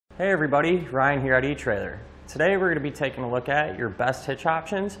Hey everybody, Ryan here at eTrailer. Today we're going to be taking a look at your best hitch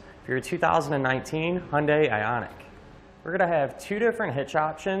options for your 2019 Hyundai Ioniq. We're going to have two different hitch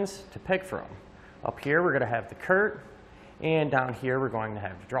options to pick from. Up here we're going to have the Curt, and down here we're going to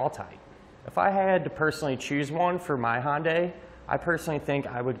have the Draw-Tite. If I had to personally choose one for my Hyundai, I personally think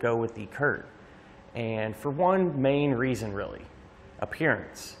I would go with the Curt. And for one main reason really,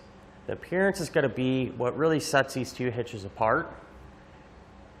 appearance. The appearance is going to be what really sets these two hitches apart.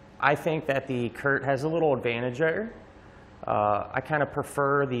 I think that the Curt has a little advantage there. I kind of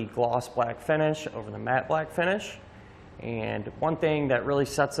prefer the gloss black finish over the matte black finish. And one thing that really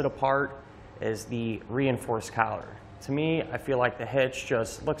sets it apart is the reinforced collar. To me, I feel like the hitch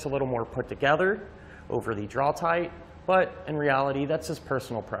just looks a little more put together over the Draw-Tite, but in reality, that's just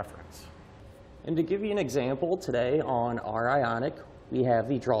personal preference. And to give you an example, today on our Ioniq, we have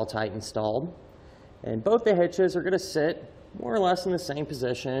the Draw-Tite installed. And both the hitches are going to sit more or less in the same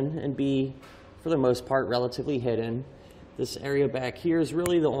position and be, for the most part, relatively hidden. This area back here is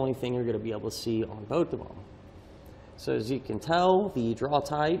really the only thing you're going to be able to see on both of them. So as you can tell, the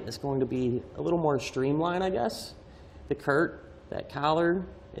Draw-Tite is going to be a little more streamlined, I guess. The Curt, that collar,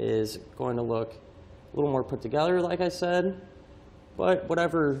 is going to look a little more put together, like I said. But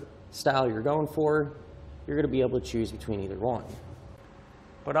whatever style you're going for, you're going to be able to choose between either one.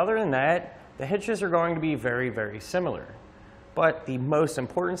 But other than that, the hitches are going to be very, very similar. But the most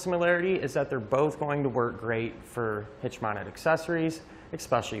important similarity is that they're both going to work great for hitch-mounted accessories,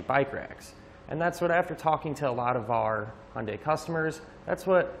 especially bike racks. And that's what, after talking to a lot of our Hyundai customers, that's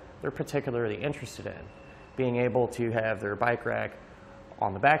what they're particularly interested in. Being able to have their bike rack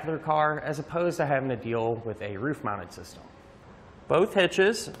on the back of their car as opposed to having to deal with a roof-mounted system. Both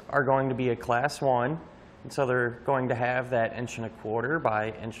hitches are going to be a Class 1, and so they're going to have that 1¼ inch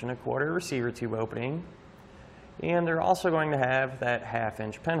by 1¼ inch receiver tube opening. And they're also going to have that 1/2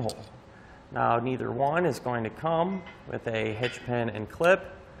 inch pinhole. Now, neither one is going to come with a hitch pin and clip,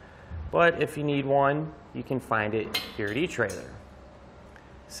 but if you need one, you can find it here at eTrailer.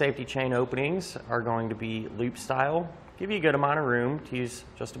 Safety chain openings are going to be loop style, give you a good amount of room to use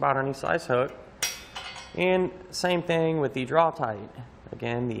just about any size hook. And same thing with the Draw-Tite.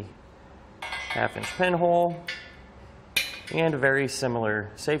 Again, the 1/2 inch pinhole and very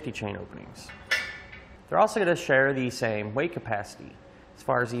similar safety chain openings. They're also going to share the same weight capacity. As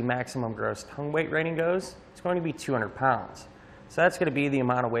far as the maximum gross tongue weight rating goes, it's going to be 200 pounds. So that's going to be the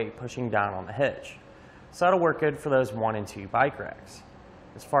amount of weight pushing down on the hitch. So that'll work good for those 1 and 2 bike racks.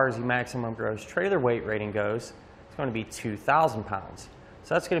 As far as the maximum gross trailer weight rating goes, it's going to be 2,000 pounds.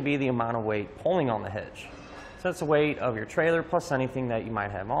 So that's going to be the amount of weight pulling on the hitch. So that's the weight of your trailer plus anything that you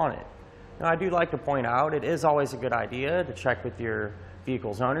might have on it. Now, I do like to point out, it is always a good idea to check with your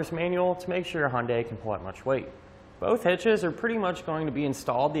vehicle's owner's manual to make sure your Hyundai can pull that much weight. Both hitches are pretty much going to be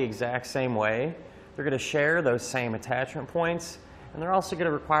installed the exact same way. They're going to share those same attachment points, and they're also going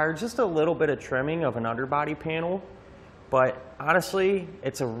to require just a little bit of trimming of an underbody panel. But honestly,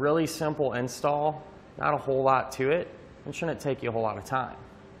 it's a really simple install, not a whole lot to it, and shouldn't take you a whole lot of time.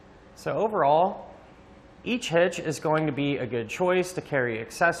 So overall, each hitch is going to be a good choice to carry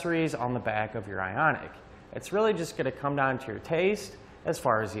accessories on the back of your Ioniq. It's really just going to come down to your taste as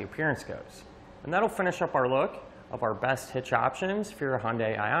far as the appearance goes. And that'll finish up our look of our best hitch options for your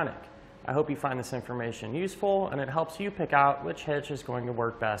Hyundai Ioniq. I hope you find this information useful and it helps you pick out which hitch is going to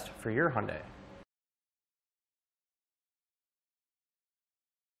work best for your Hyundai.